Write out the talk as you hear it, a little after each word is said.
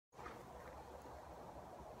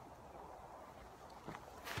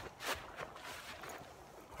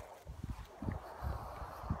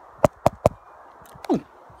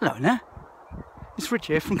Hello there, it's Rich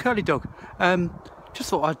here from Curly Dog. Just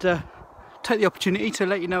thought I'd take the opportunity to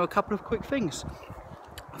let you know a couple of quick things.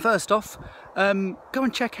 First off, go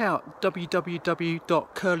and check out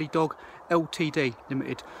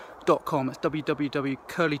www.curlydogltdlimited.com. That's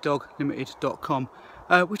www.curlydoglimited.com.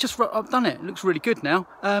 I've done it. It looks really good now.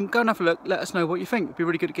 Go and have a look. Let us know what you think. It'd be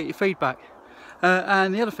really good to get your feedback.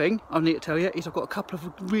 And the other thing I need to tell you is I've got a couple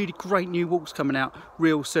of really great new walks coming out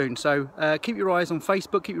real soon. So keep your eyes on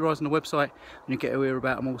Facebook, keep your eyes on the website, and you'll get to hear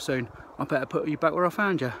about them all soon. I better put you back where I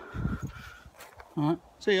found you. All right,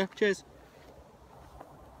 see ya. Cheers.